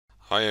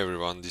Hi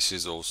everyone, this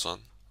is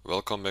Oğuzhan.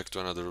 Welcome back to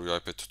another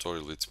UiPath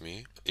tutorial with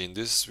me. In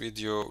this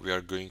video, we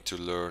are going to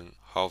learn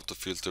how to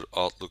filter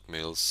Outlook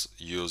mails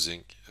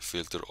using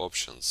filter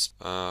options.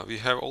 We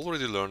have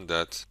already learned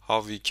that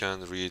how we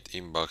can read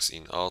inbox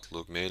in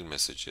Outlook mail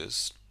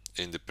messages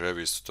in the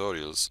previous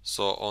tutorials.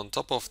 So on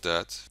top of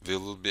that, we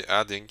will be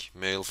adding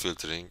mail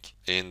filtering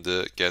in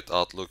the Get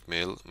Outlook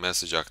Mail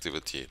message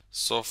activity.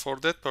 So for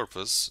that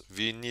purpose,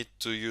 we need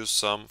to use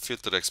some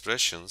filter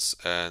expressions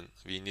and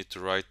we need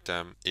to write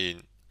them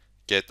in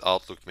Get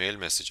Outlook Mail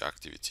message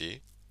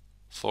activity.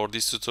 For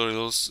these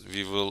tutorials,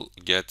 we will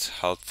get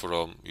help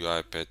from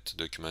UiPath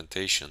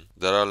documentation.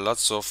 There are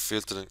lots of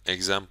filtering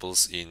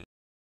examples in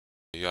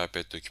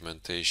UiPath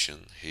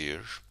documentation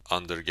here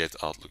under Get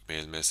Outlook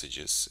Mail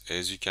Messages.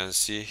 As you can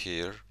see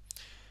here,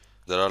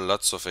 there are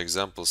lots of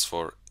examples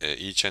for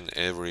each and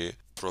every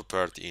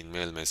property in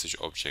mail message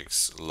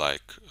objects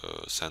like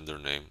sender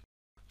name,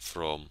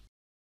 from,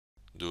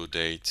 due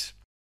date,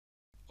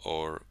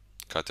 or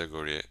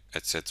category,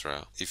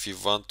 etc. If you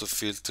want to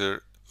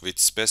filter with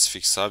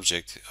specific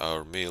subject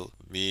our mail,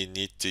 we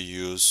need to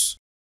use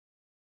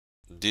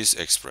this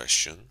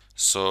expression.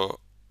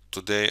 So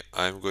today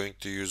I'm going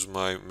to use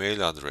my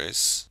mail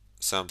address,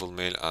 sample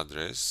mail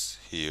address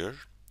here,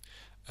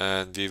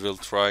 and we will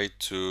try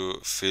to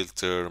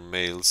filter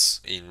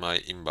mails in my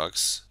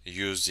inbox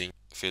using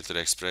filter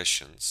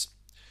expressions.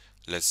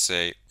 Let's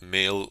say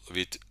mail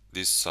with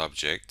this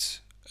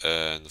subject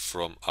and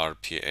from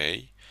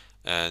RPA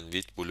and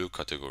with blue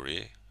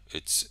category.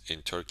 It's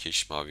in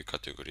Turkish mavi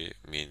category,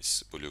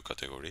 means blue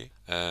category,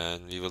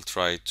 and we will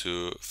try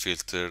to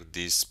filter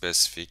this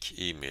specific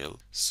email.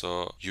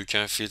 So you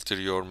can filter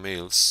your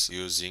mails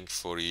using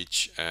for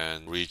each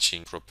and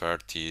reaching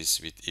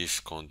properties with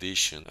if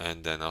condition,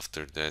 and then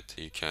after that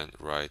you can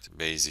write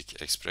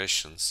basic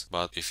expressions.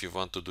 But if you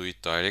want to do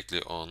it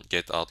directly on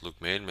Get Outlook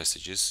Mail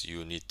Messages,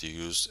 you need to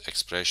use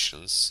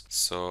expressions.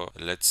 So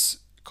let's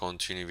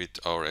continue with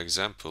our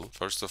example.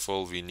 First of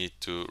all, we need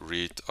to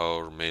read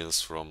our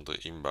mails from the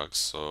inbox.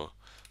 So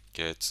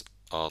Get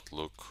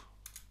Outlook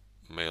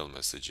Mail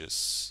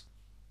Messages.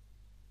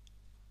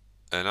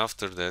 And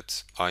after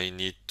that, I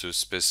need to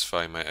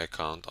specify my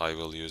account. I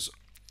will use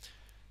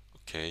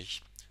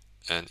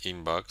and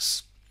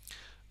inbox,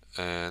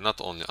 not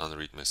only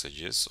unread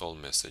messages, all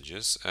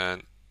messages.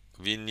 And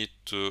we need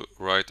to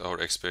write our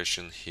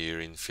expression here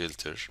in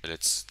filter.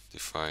 Let's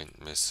define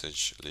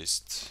message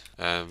list,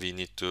 and we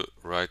need to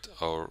write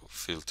our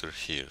filter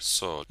here.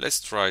 So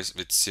let's try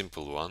with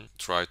simple one.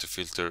 Try to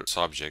filter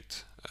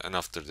subject, and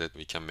after that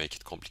we can make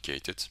it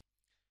complicated.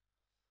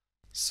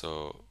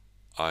 So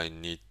I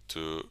need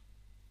to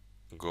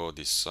go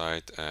this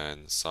side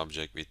and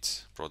subject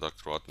with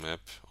product roadmap.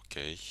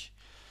 Okay,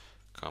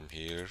 come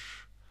here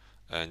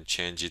and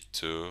change it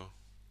to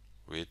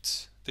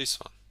with this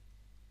one.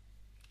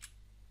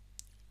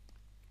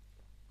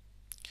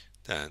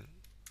 Then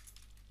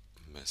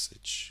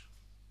message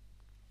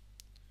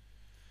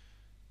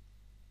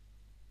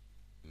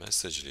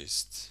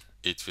list,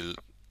 it will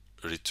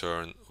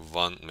return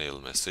one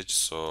mail message,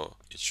 so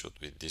it should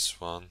be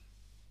this one,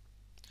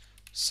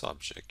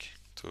 subject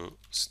to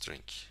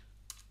string,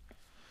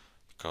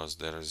 because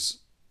there is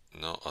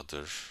no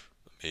other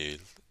mail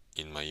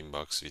in my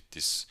inbox with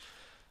this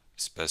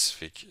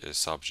specific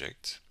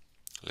subject.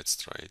 Let's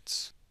try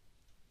it.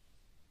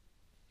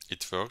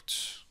 It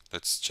worked.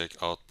 Let's check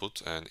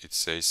output, and it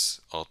says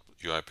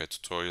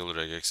UiPath tutorial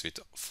regex with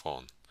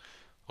phone.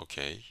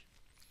 Okay.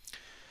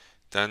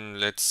 Then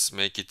let's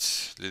make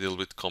it a little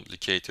bit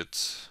complicated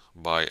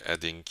by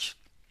adding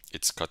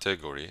its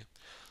category.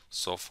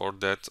 So for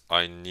that,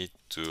 I need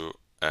to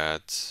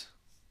add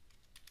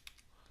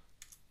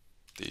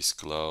this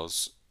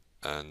clause,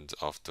 and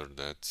after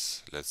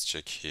that, let's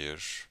check here.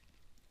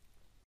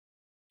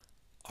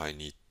 I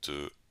need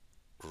to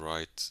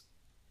write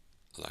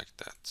like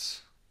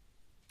that.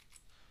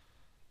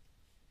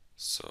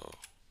 So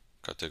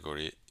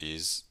category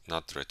is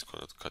not red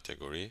colored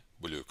category,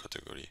 blue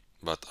category.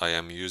 But I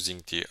am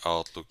using the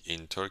Outlook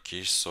in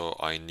Turkish, so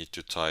I need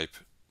to type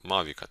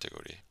mavi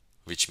category,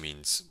 which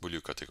means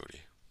blue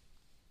category.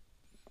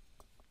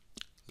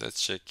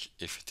 Let's check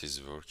if it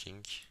is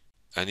working.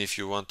 And if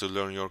you want to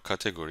learn your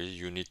category,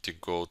 you need to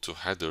go to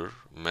header,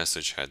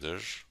 message header,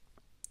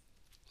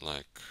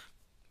 like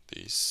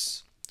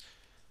this.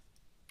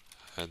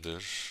 Header,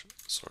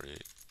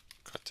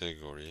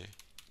 category,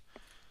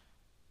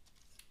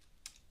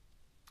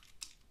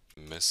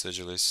 message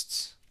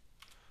list,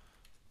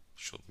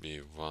 should be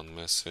one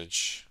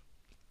message,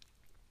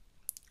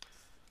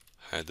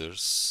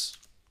 headers,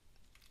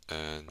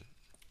 and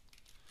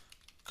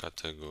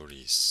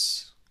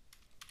categories.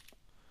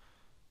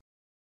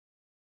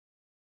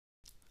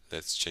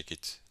 Let's check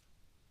it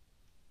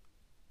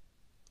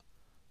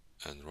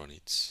and run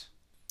it.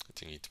 I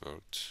think it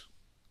worked.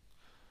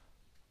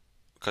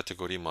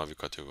 Category, mavi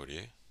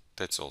category,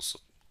 that's also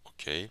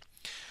okay.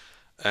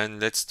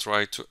 And let's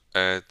try to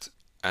add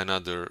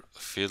another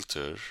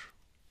filter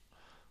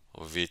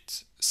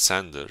with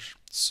sender.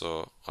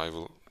 So I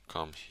will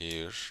come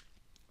here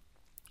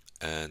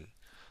and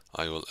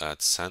I will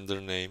add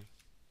sender name.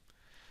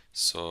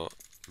 So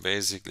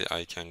basically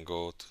I can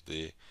go to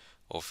the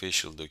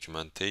official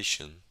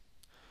documentation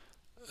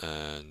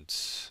and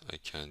I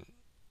can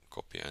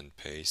copy and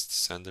paste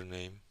sender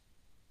name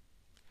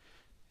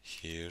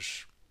here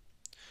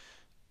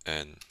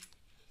and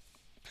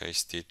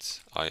paste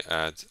it. I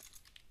add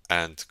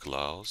and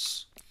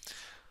clause.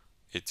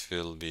 It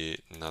will be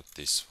not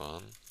this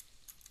one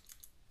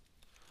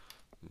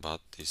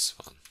but this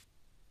one.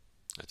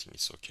 I think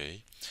it's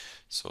okay.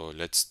 So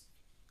let's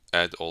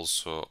add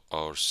also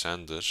our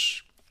sender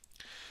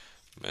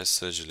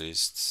message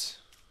list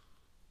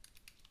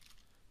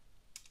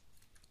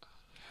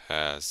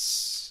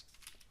has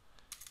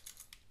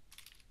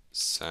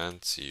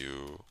sent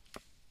you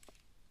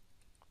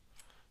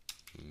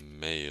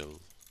mail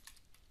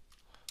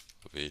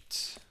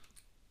with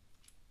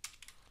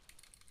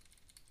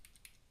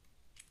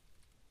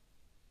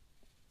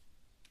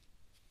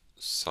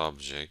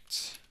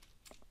subject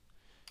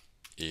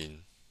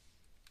in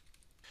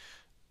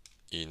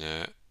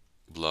a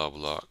blah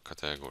blah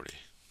category.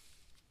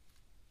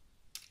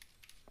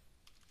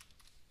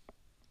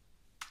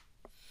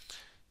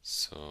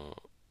 So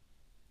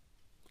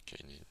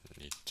okay,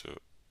 need to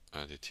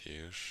add it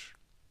here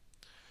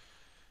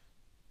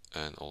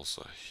and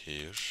also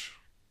here.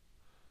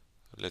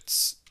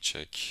 Let's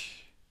check.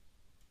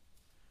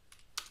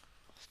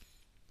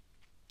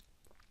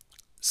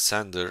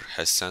 Sender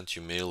has sent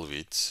you mail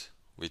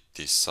with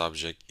this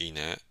subject in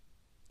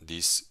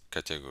this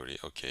category.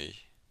 Okay,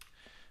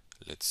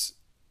 let's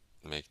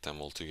make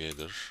them all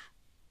together.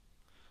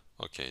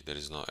 Okay, there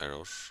is no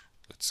error.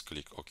 Let's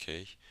click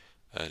OK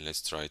and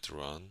let's try to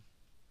run.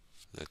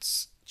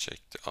 Let's check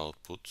the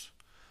output.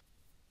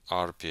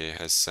 RPA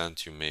has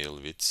sent you mail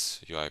with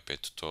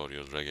UiPath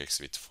tutorial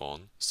regex with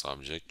phone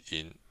subject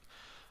in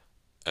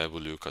a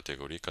blue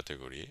category.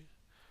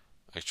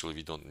 Actually,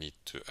 we don't need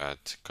to add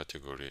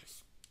category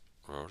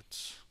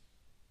words,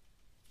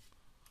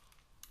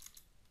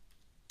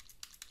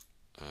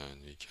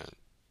 and we can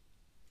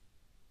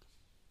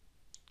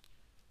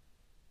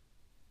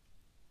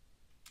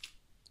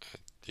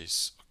add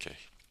this. Okay.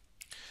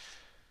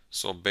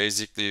 So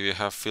basically, we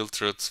have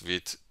filtered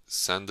with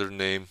sender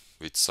name,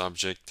 with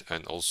subject,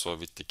 and also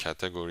with the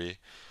category,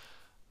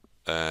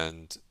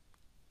 and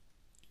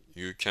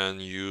you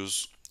can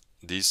use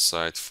this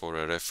site for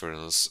a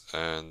reference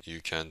and you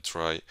can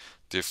try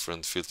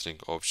different filtering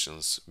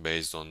options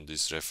based on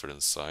this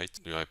reference site.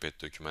 UiPath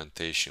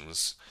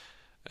documentations,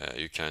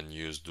 you can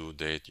use due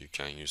date, you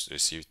can use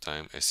receive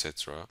time,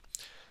 etc.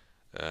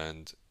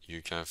 And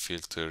you can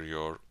filter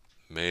your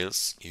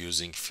mails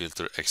using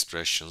filter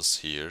expressions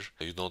here.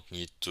 You don't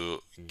need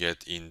to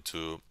get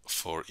into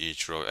for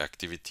each row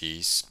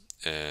activities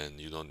and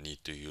you don't need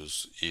to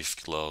use if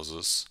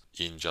clauses.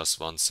 In just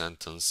one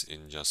sentence,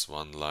 in just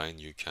one line,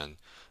 you can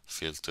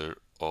filter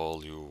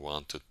all you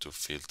wanted to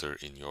filter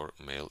in your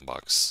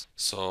mailbox.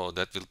 So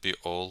that will be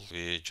all.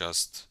 We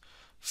just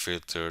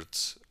filtered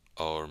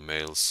our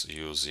mails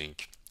using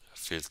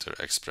filter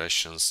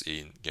expressions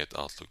in get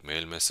Outlook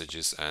mail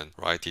messages and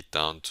write it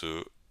down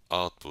to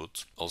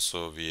output.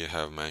 Also, we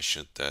have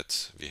mentioned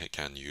that we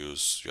can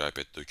use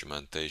UiPath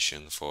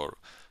documentation for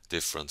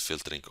different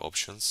filtering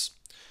options.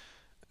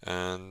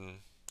 And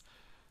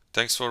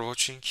thanks for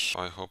watching.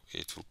 I hope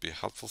it will be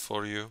helpful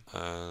for you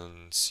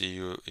and see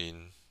you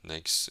in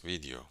next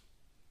video.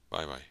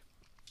 Bye bye.